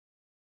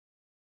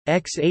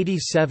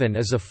x87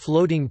 is a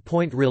floating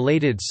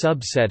point-related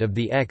subset of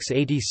the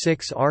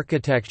x86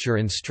 architecture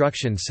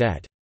instruction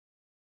set.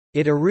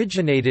 It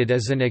originated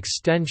as an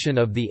extension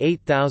of the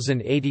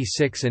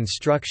 8086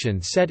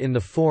 instruction set in the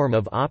form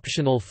of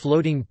optional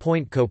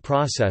floating-point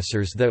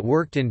coprocessors that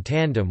worked in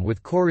tandem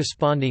with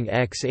corresponding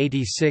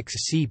x86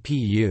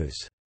 CPUs.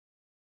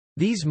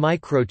 These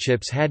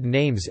microchips had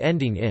names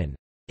ending in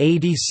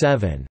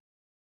 87.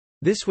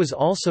 This was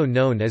also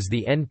known as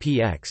the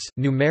NPX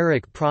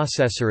numeric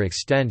processor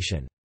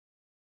extension.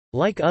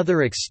 Like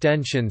other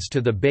extensions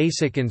to the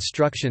basic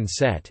instruction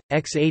set,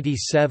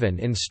 x87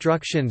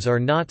 instructions are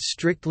not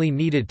strictly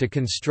needed to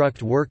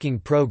construct working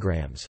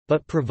programs,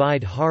 but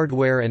provide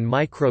hardware and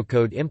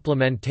microcode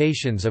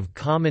implementations of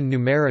common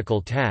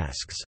numerical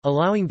tasks,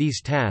 allowing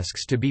these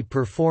tasks to be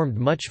performed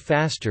much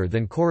faster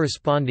than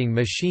corresponding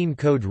machine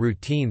code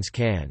routines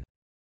can.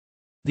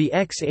 The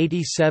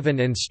x87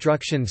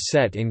 instruction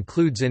set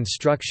includes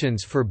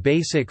instructions for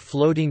basic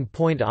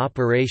floating-point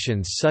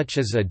operations such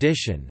as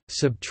addition,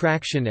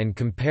 subtraction and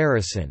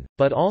comparison,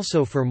 but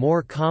also for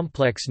more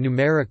complex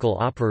numerical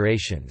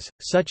operations,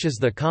 such as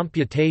the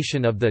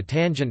computation of the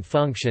tangent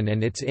function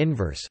and its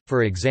inverse,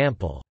 for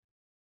example.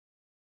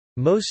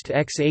 Most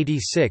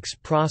x86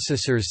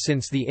 processors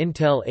since the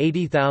Intel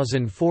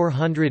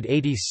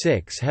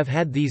 80486 have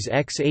had these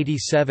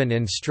x87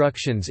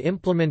 instructions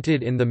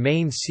implemented in the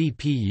main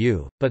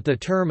CPU, but the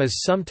term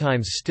is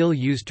sometimes still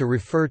used to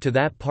refer to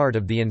that part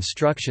of the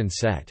instruction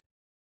set.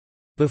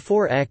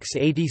 Before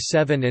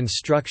x87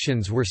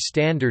 instructions were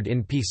standard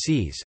in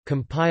PCs,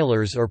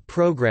 compilers or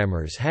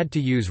programmers had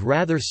to use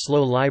rather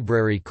slow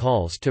library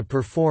calls to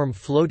perform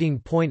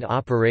floating-point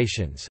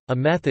operations, a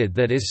method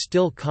that is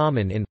still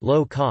common in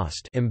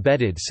low-cost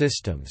embedded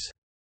systems.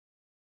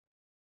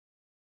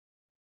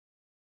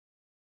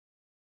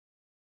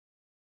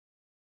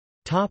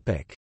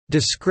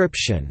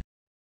 Description.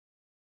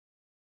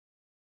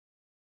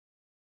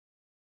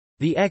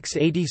 The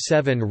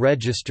x87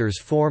 registers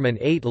form an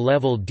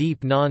 8-level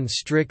deep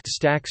non-strict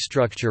stack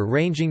structure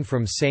ranging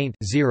from Saint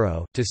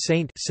 0 to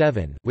Saint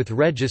 7 with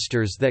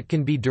registers that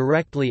can be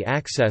directly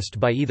accessed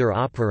by either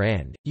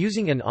operand,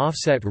 using an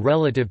offset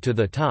relative to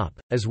the top,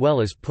 as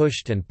well as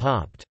pushed and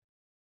popped.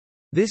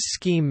 This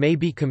scheme may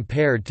be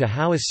compared to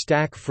how a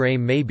stack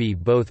frame may be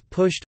both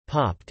pushed,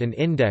 popped and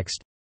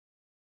indexed.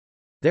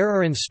 There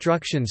are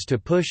instructions to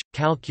push,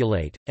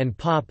 calculate, and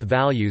pop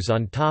values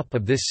on top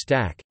of this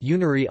stack.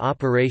 Unary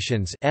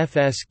operations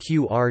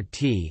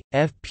FSQRT,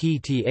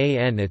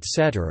 FPTAN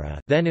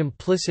etc. then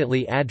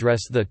implicitly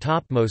address the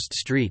topmost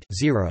street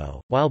 0,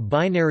 while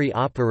binary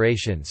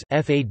operations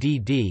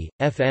FADD,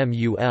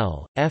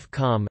 FMUL,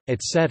 FCOM,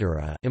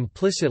 etc.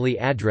 implicitly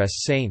address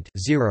Saint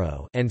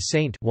 0 and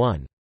Saint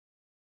 1.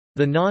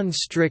 The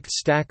non-strict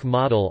stack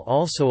model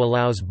also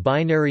allows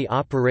binary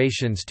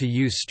operations to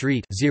use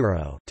street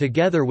 0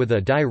 together with a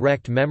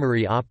direct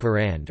memory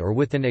operand or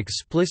with an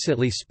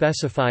explicitly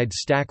specified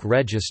stack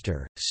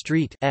register,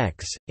 street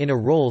X, in a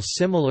role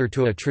similar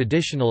to a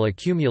traditional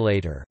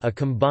accumulator, a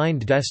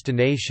combined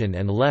destination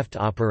and left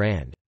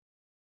operand.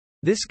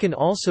 This can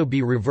also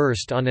be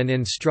reversed on an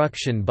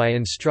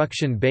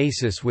instruction-by-instruction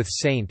basis with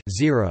Saint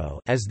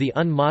 0 as the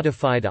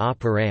unmodified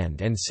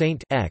operand and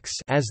Saint X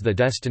as the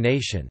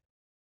destination.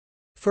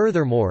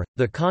 Furthermore,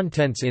 the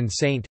contents in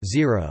Saint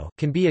 0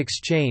 can be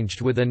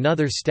exchanged with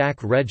another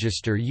stack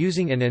register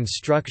using an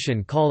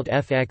instruction called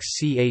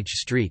FXCH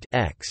street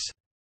X.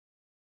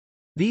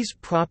 These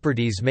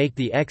properties make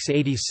the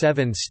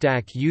x87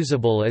 stack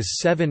usable as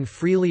 7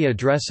 freely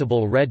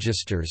addressable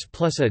registers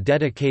plus a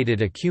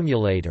dedicated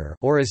accumulator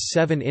or as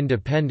 7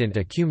 independent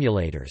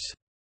accumulators.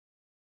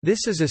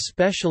 This is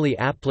especially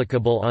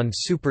applicable on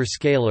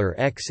superscalar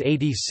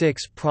x86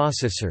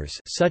 processors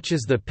such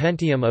as the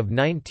Pentium of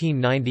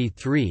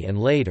 1993 and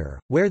later,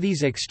 where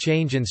these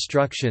exchange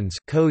instructions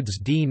codes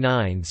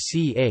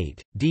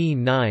D9C8,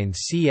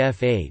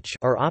 D9CFH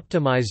are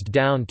optimized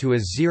down to a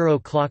zero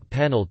clock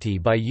penalty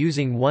by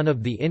using one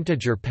of the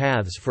integer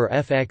paths for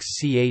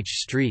FXCH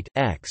street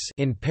X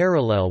in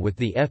parallel with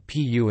the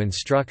FPU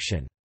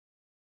instruction.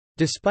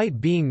 Despite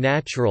being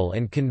natural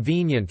and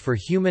convenient for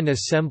human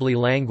assembly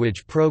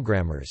language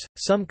programmers,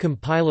 some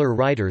compiler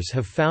writers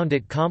have found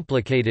it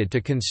complicated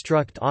to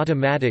construct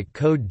automatic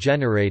code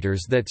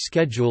generators that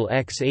schedule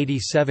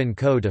x87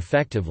 code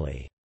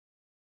effectively.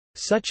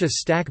 Such a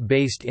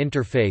stack-based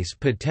interface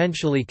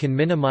potentially can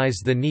minimize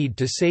the need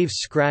to save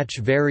scratch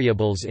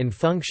variables in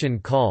function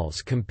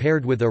calls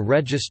compared with a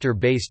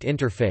register-based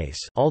interface,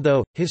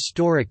 although,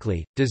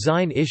 historically,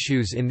 design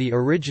issues in the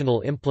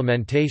original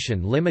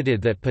implementation limited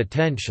that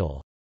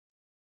potential.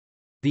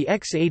 The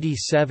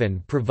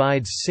x87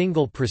 provides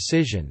single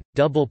precision,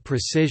 double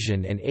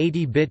precision and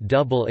 80-bit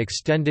double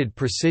extended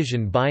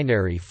precision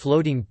binary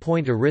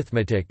floating-point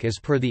arithmetic as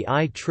per the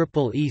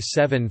IEEE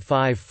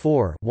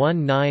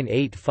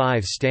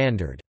 754-1985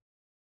 standard.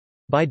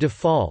 By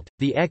default,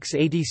 the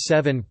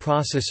x87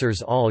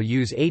 processors all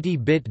use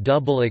 80-bit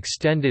double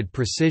extended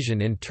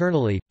precision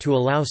internally, to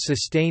allow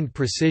sustained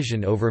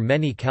precision over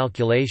many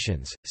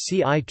calculations.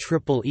 See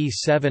IEEE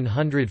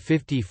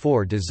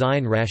 754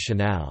 design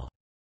rationale.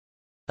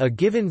 A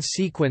given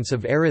sequence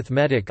of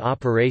arithmetic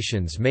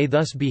operations may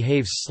thus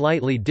behave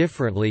slightly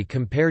differently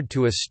compared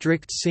to a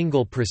strict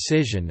single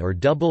precision or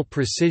double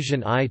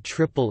precision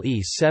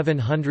IEEE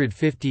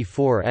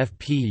 754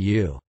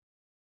 FPU.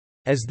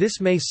 As this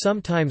may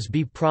sometimes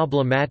be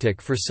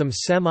problematic for some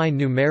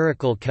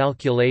semi-numerical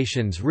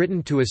calculations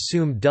written to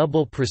assume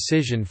double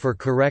precision for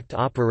correct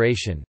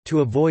operation,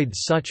 to avoid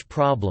such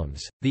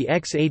problems, the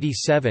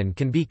x87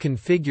 can be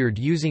configured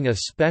using a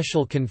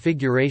special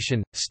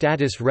configuration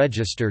status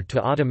register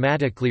to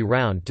automatically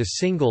round to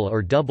single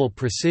or double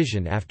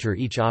precision after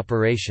each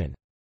operation.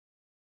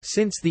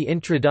 Since the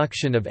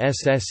introduction of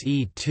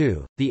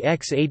SSE2, the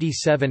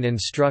x87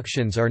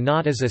 instructions are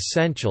not as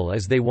essential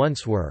as they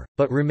once were,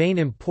 but remain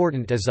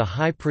important as a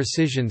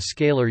high-precision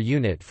scalar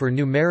unit for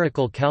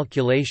numerical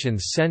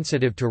calculations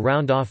sensitive to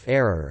round-off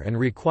error and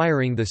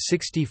requiring the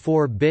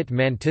 64-bit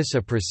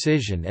mantissa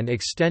precision and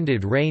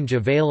extended range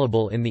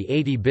available in the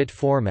 80-bit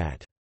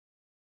format.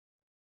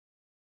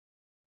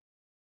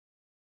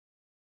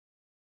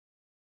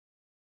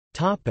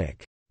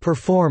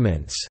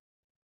 Performance.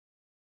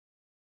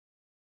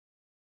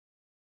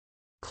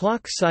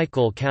 Clock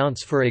cycle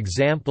counts for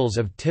examples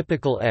of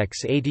typical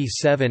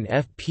x87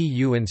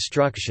 FPU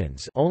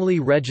instructions. Only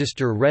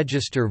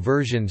register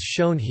versions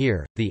shown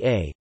here. The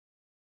A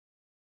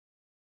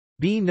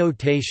B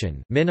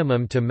notation,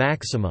 minimum to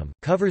maximum,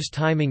 covers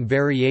timing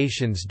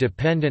variations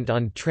dependent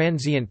on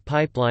transient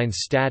pipeline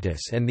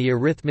status and the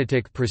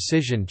arithmetic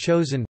precision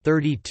chosen,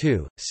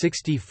 32,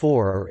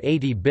 64 or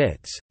 80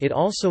 bits. It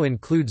also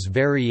includes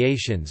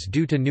variations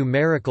due to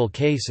numerical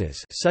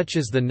cases such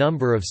as the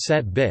number of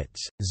set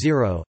bits,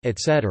 0,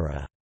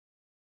 etc.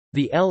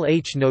 The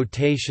LH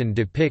notation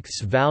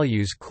depicts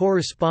values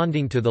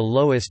corresponding to the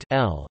lowest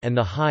L and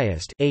the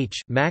highest H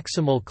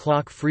maximal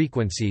clock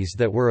frequencies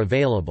that were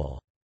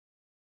available.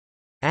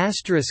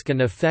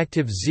 An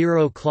effective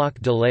zero clock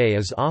delay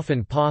is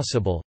often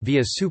possible,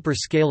 via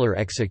superscalar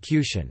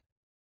execution.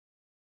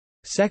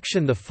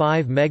 The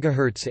 5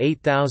 MHz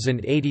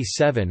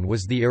 8087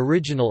 was the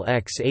original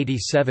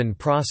x87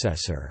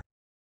 processor.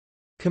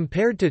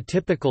 Compared to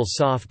typical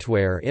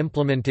software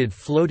implemented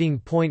floating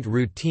point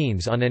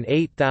routines on an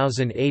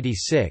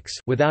 8086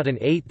 without an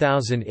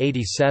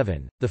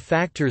 8087, the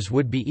factors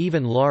would be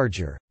even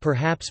larger,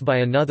 perhaps by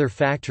another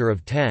factor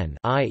of 10,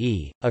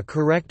 i.e., a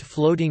correct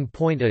floating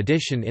point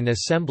addition in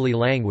assembly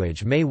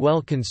language may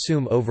well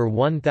consume over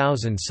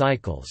 1000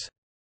 cycles.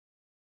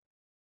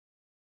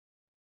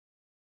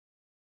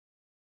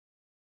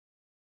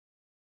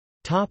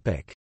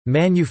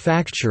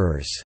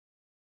 Manufacturers.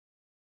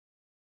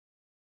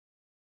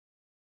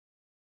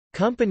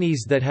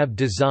 Companies that have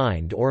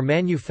designed or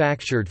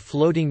manufactured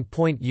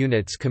floating-point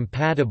units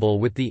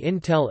compatible with the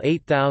Intel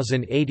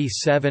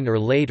 8087 or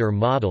later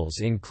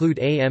models include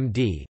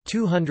AMD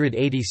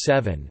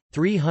 287,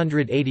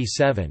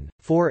 387,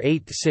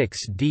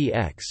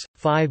 486DX,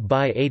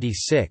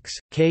 5x86,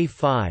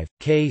 K5,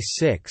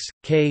 K6,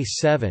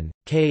 K7,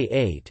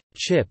 K8,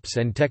 Chips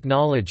and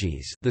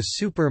Technologies, the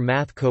Super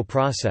Math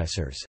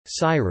coprocessors,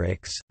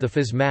 Cyrix, the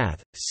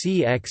FazMath,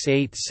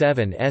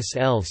 CX87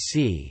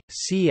 SLC,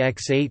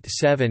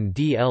 CX87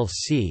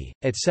 DLC,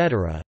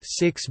 etc.,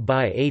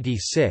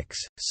 6x86,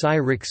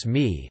 Cyrix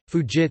Me,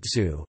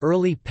 Fujitsu,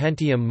 early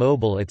Pentium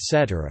Mobile,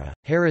 etc.,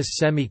 Harris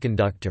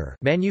Semiconductor,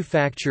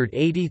 manufactured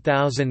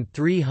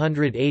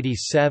 80387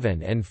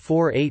 and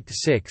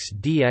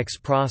 486DX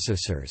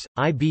processors,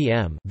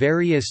 IBM,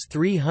 various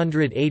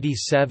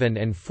 387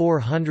 and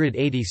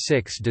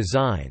 486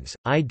 designs,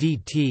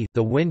 IDT,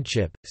 the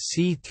Winchip,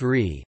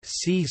 C3,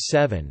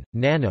 C7,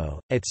 Nano,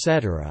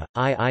 etc.,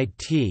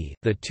 IIT,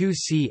 the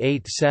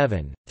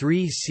 2C87,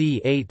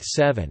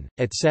 3C87,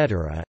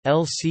 etc.,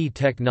 LC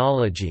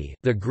Technology,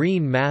 the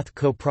Green Math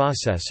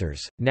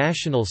coprocessors,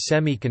 National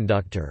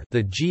Semiconductor,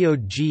 the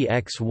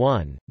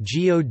GeoG-X1,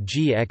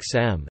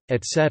 GeoG-XM,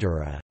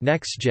 etc.,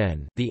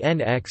 NextGen, the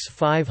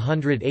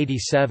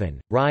NX587,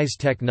 Rise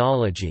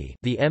Technology,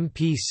 the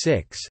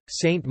MP6,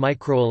 Saint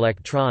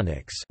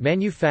Microelectronics,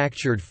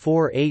 manufactured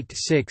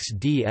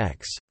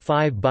 486DX,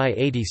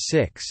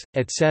 5x86,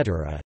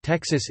 etc.,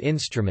 Texas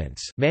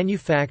Instruments,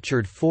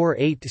 manufactured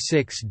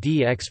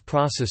 486DX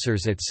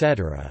processors,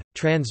 etc.,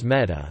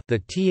 Transmeta, the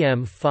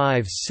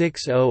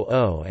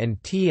TM5600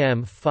 and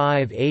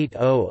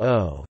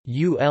TM5800,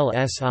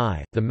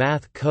 ULSI, the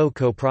Math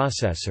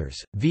coprocessors,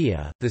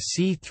 VIA, the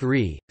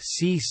C3,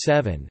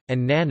 C7,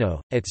 and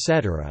Nano,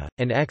 etc.,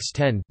 and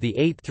X10, the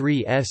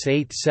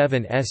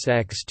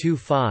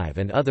 83S87SX25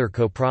 and other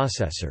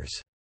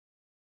coprocessors.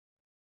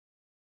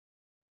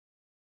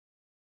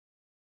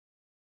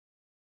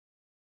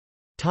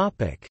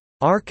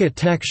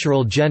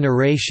 Architectural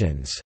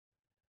generations.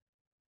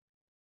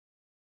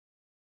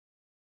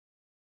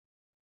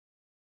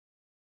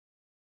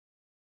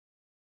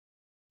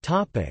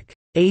 Topic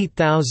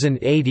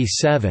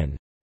 8087.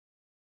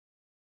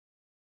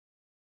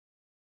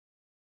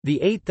 The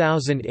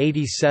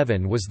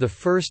 8087 was the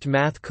first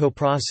math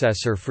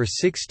coprocessor for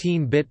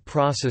 16-bit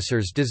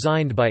processors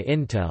designed by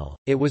Intel.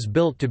 It was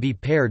built to be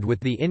paired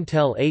with the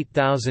Intel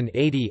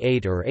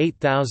 8088 or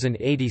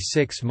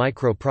 8086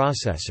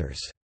 microprocessors.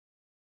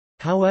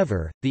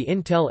 However, the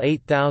Intel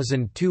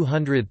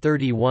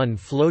 8231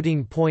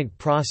 floating-point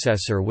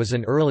processor was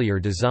an earlier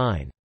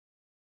design.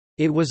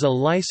 It was a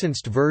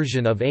licensed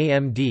version of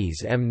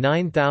AMD's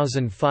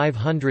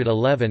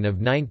M9511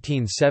 of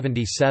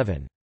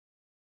 1977.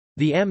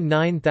 The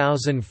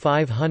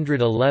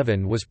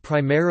M9511 was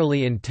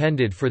primarily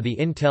intended for the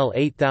Intel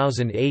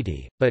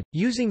 8080, but,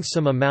 using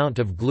some amount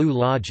of glue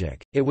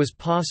logic, it was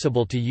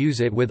possible to use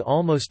it with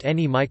almost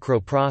any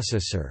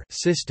microprocessor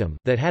system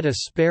that had a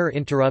spare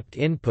interrupt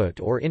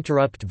input or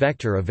interrupt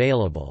vector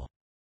available.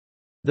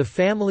 The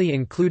family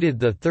included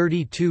the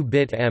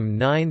 32-bit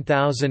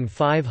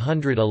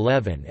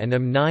M9511 and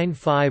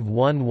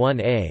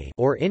M9511A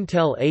or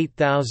Intel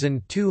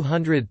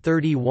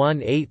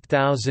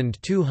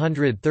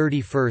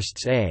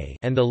 8231-8231A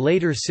and the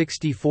later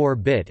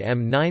 64-bit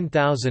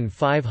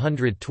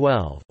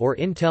M9512 or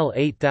Intel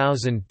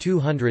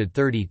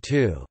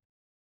 8232.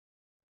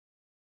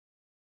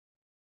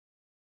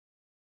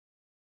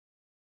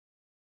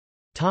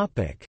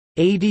 Topic: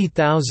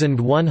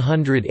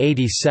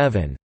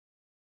 80187.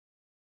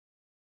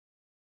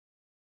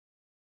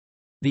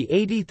 The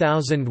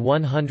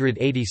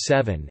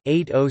 80187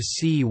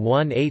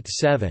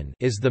 80C187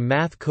 is the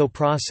math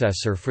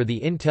coprocessor for the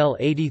Intel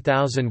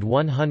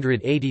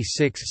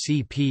 80186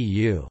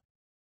 CPU.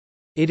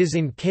 It is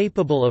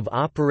incapable of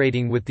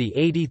operating with the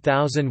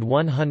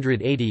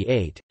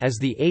 80188, as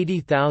the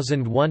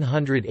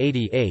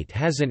 80188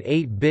 has an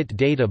 8-bit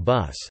data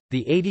bus.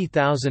 The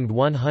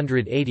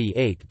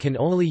 80188 can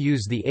only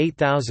use the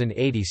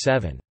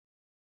 8087.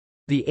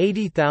 The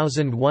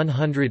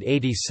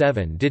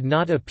 80187 did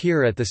not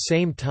appear at the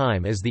same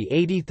time as the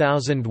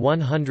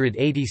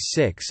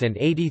 80186 and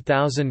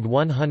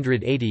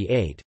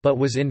 80188, but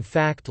was in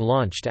fact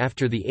launched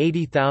after the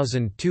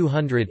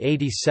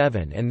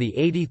 80287 and the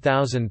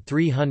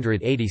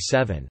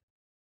 80387.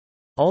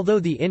 Although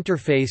the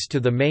interface to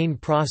the main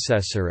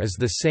processor is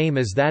the same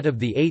as that of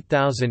the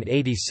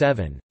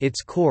 8087,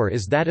 its core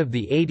is that of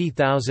the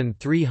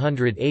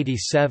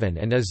 80387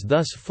 and is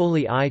thus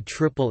fully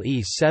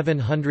IEEE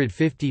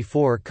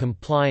 754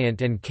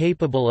 compliant and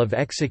capable of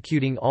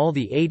executing all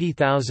the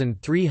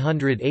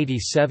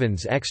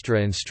 80387's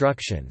extra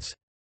instructions.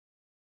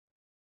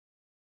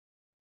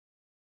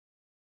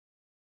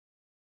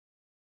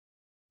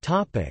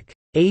 Topic: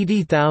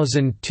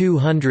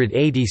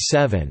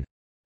 80287.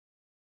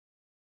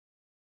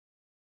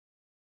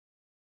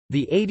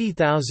 The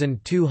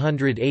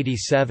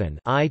 80287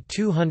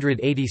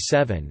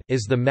 I287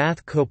 is the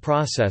math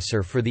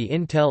coprocessor for the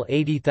Intel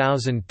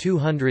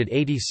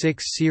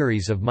 80286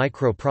 series of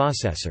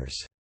microprocessors.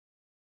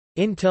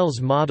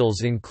 Intel's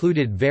models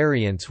included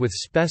variants with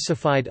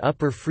specified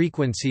upper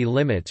frequency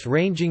limits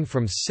ranging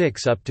from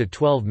 6 up to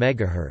 12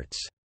 MHz.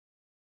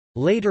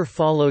 Later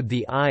followed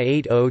the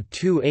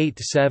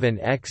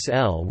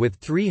i80287XL with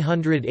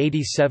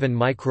 387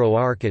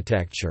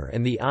 microarchitecture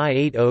and the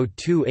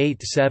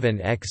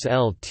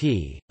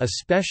i80287XLT, a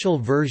special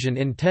version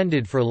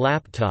intended for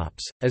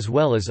laptops, as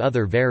well as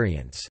other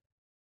variants.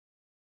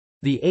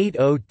 The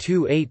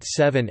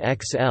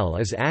 80287XL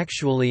is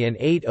actually an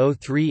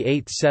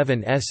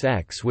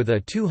 80387SX with a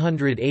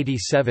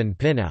 287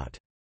 pinout.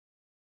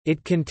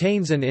 It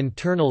contains an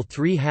internal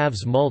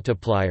 3/2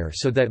 multiplier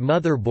so that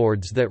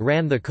motherboards that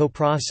ran the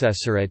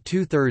coprocessor at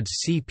 2/3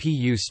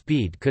 CPU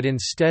speed could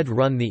instead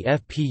run the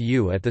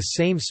FPU at the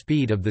same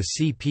speed of the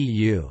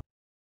CPU.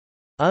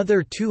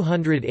 Other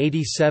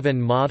 287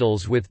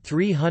 models with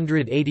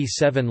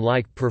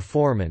 387-like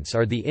performance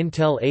are the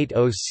Intel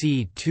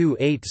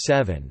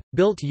 80C287,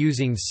 built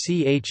using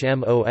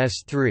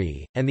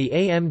CHMOS3, and the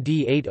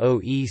AMD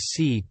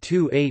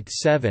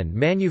 80EC287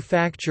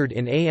 manufactured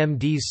in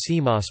AMD's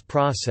CMOS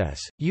process,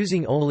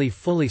 using only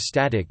fully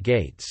static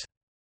gates.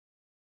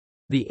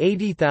 The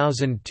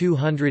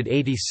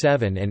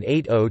 80287 and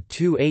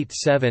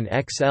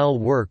 80287XL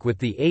work with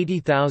the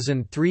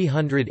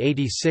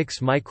 80386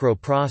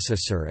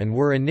 microprocessor and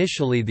were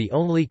initially the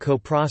only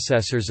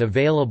coprocessors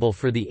available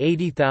for the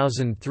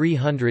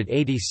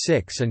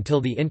 80386 until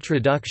the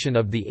introduction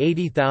of the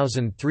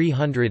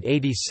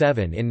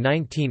 80387 in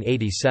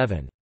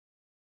 1987.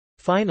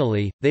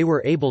 Finally, they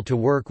were able to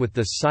work with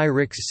the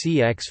Cyrix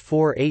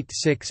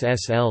CX486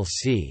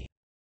 SLC.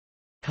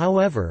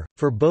 However,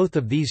 for both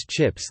of these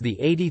chips the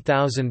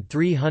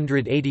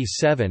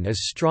 80387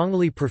 is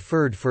strongly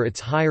preferred for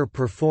its higher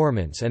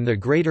performance and the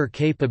greater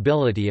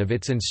capability of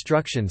its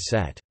instruction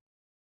set.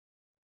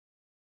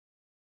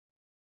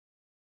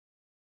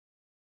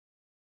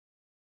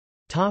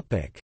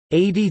 Topic: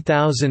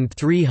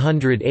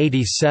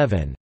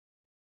 80387.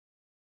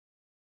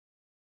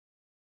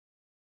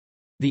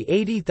 The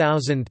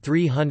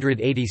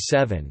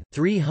 80387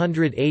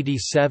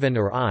 387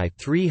 or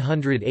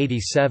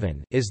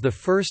i387 is the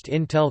first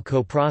Intel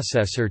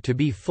coprocessor to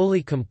be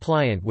fully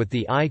compliant with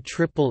the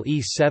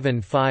IEEE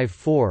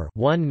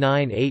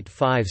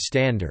 754-1985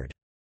 standard.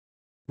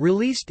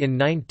 Released in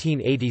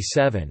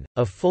 1987,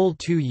 a full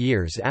 2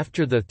 years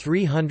after the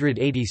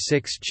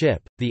 386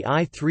 chip, the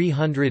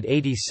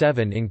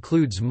i387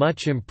 includes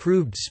much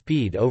improved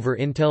speed over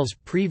Intel's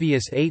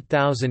previous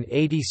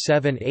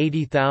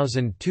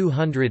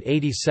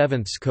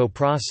 8087-80287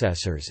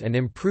 coprocessors and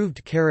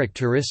improved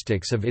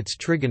characteristics of its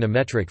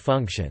trigonometric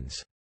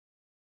functions.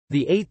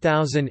 The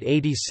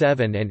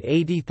 8087 and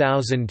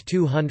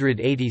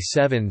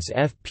 80287's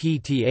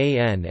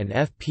FPTAN and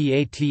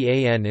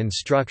FPATAN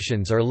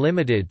instructions are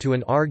limited to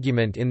an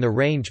argument in the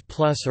range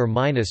plus or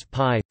minus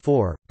pi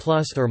 4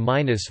 plus or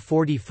minus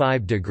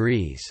 45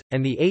 degrees,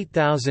 and the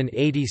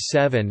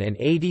 8087 and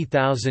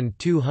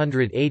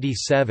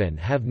 80287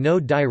 have no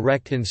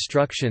direct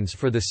instructions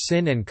for the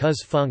sin and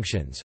cos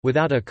functions.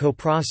 Without a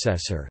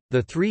coprocessor,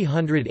 the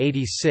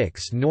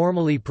 386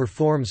 normally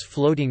performs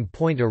floating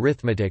point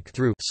arithmetic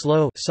through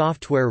slow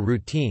software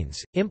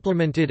routines,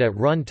 implemented at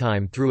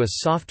runtime through a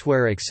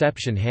software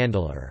exception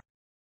handler.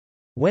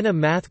 When a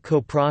math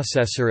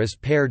coprocessor is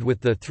paired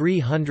with the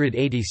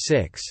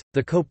 386,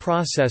 the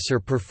coprocessor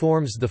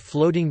performs the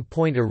floating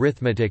point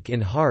arithmetic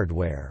in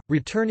hardware,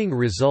 returning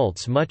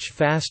results much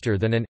faster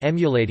than an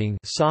emulating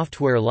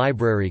software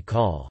library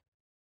call.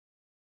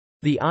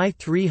 The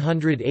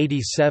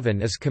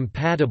i387 is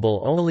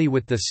compatible only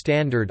with the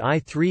standard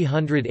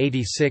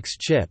i386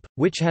 chip,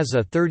 which has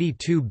a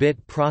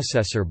 32-bit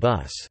processor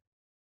bus.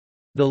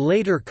 The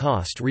later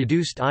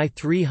cost-reduced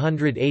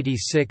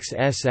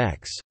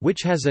i386SX,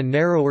 which has a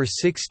narrower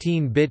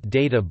 16-bit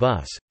data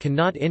bus,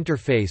 cannot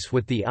interface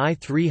with the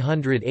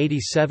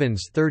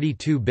i387's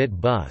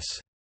 32-bit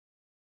bus.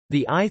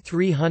 The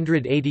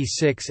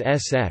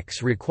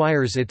i386SX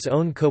requires its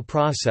own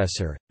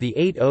coprocessor, the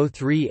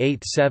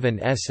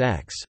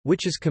 80387SX,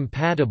 which is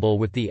compatible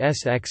with the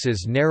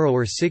SX's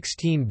narrower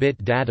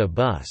 16-bit data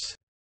bus.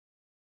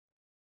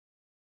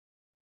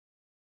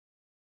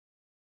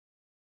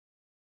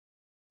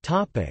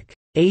 Topic: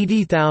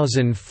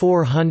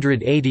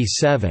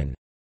 80487.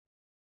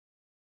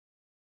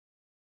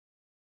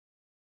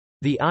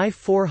 The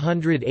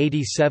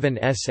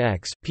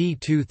i487SX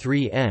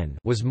P23N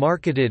was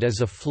marketed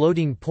as a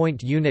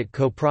floating-point unit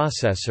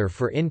coprocessor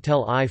for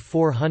Intel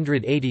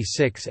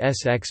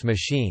i486SX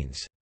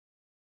machines.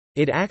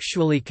 It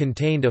actually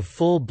contained a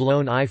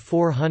full-blown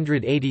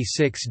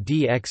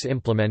i486DX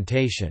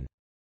implementation.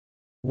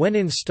 When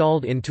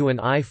installed into an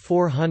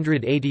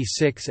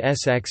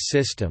i486SX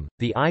system,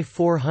 the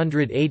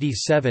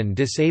i487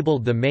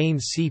 disabled the main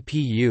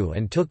CPU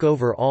and took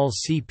over all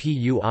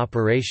CPU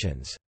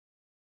operations.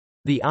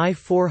 The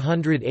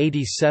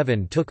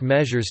i487 took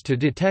measures to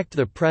detect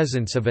the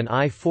presence of an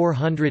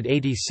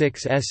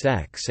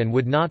i486SX and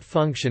would not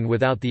function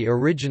without the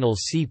original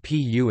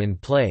CPU in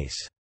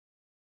place.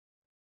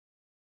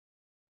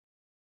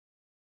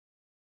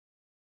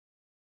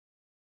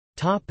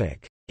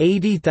 Topic: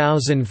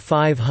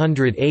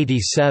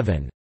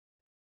 80587.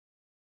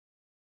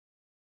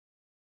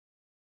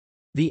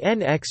 The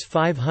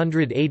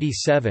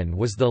NX587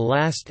 was the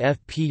last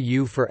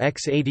FPU for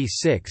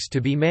x86 to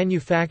be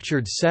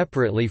manufactured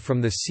separately from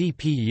the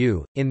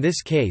CPU, in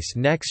this case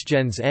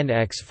NextGen's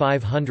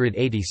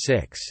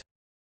NX586.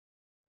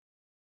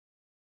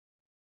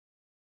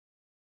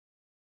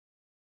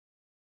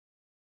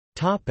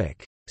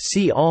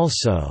 See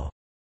also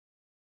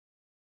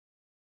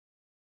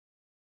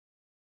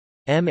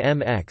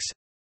MMX,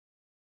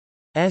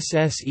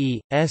 SSE,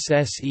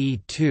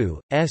 SSE2,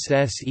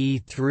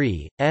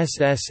 SSE3,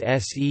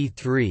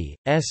 SSSE3,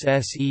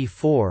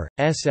 SSE4,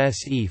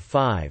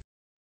 SSE5,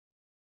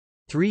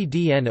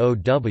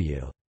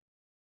 3DNOW,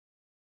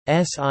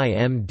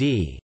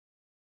 SIMD.